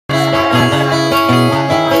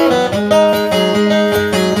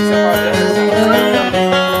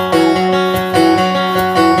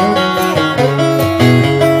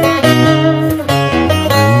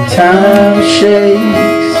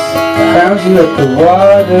shakes, found you at the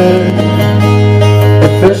water.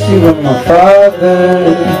 At first you were my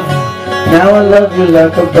father, now I love you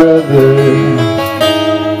like a brother.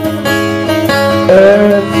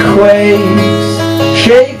 Earthquakes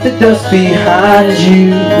shake the dust behind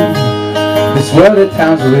you. This world at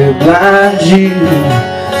times will blind you,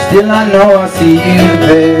 still I know I see you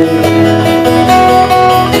there.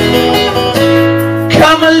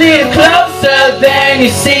 Come a little closer than you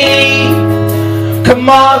see. Come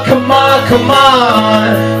on, come on, come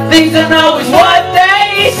on. Things aren't always what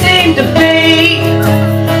they seem to be.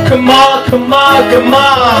 Come on, come on, come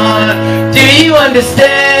on. Do you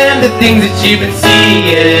understand the things that you've been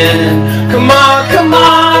seeing? Come on, come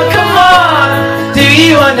on, come on. Do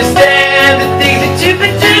you understand the things that you've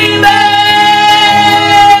been dreaming?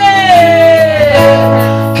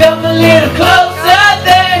 Come a little closer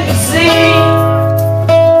than you see.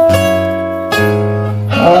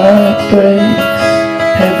 Heartbreaks,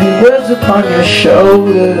 heavy words upon your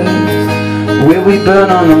shoulders. Will we burn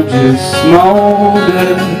on or just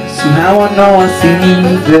smolder? Somehow I know I see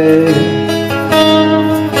you there.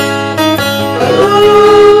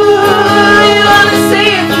 Ooh, you wanna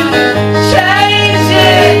see it, change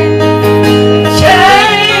it,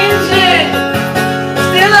 change it.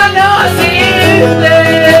 Still I know I see you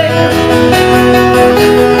there.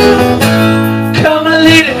 Come a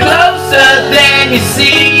little closer than you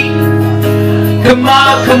see. Come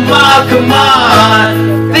on, come on, come on.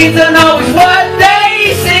 Things aren't always what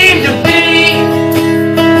they seem to be.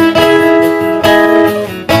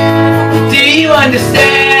 Do you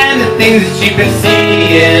understand the things that you've been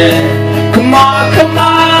seeing? Come on, come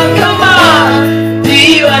on, come on. Do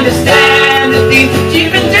you understand the things that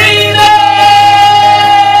you've been dreaming?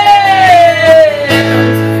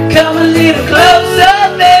 Come a little closer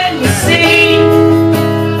than you see.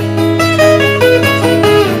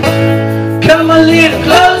 Come a little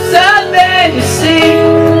closer than you see.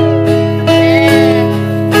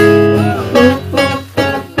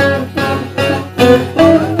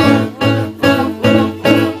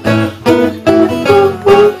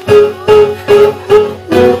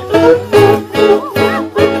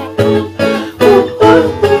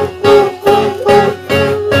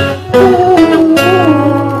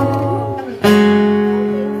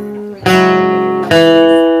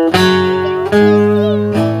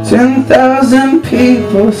 10,000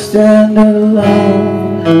 people stand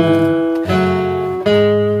alone,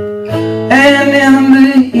 and in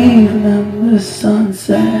the evening the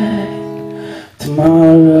sunset,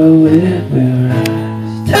 tomorrow it will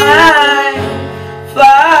rise. Time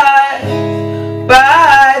flies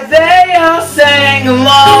by, they all sang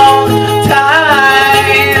along.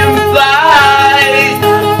 Time flies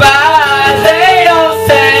by, they all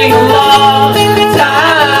sang along.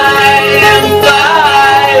 Time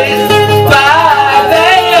flies by,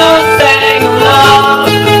 they all sang along.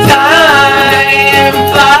 Time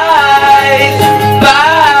flies by.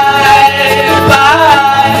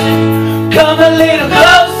 Come a little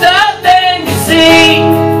closer than you see.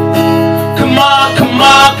 Come on, come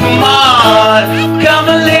on, come on. Come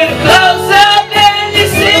a little closer than you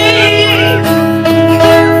see.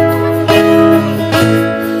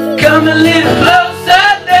 Come a little closer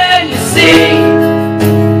than you see.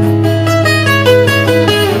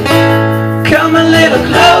 Come a little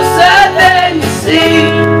closer than you see.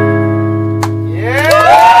 Yeah.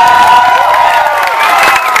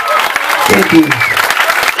 Thank you.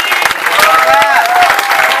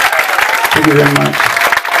 Thank you very much.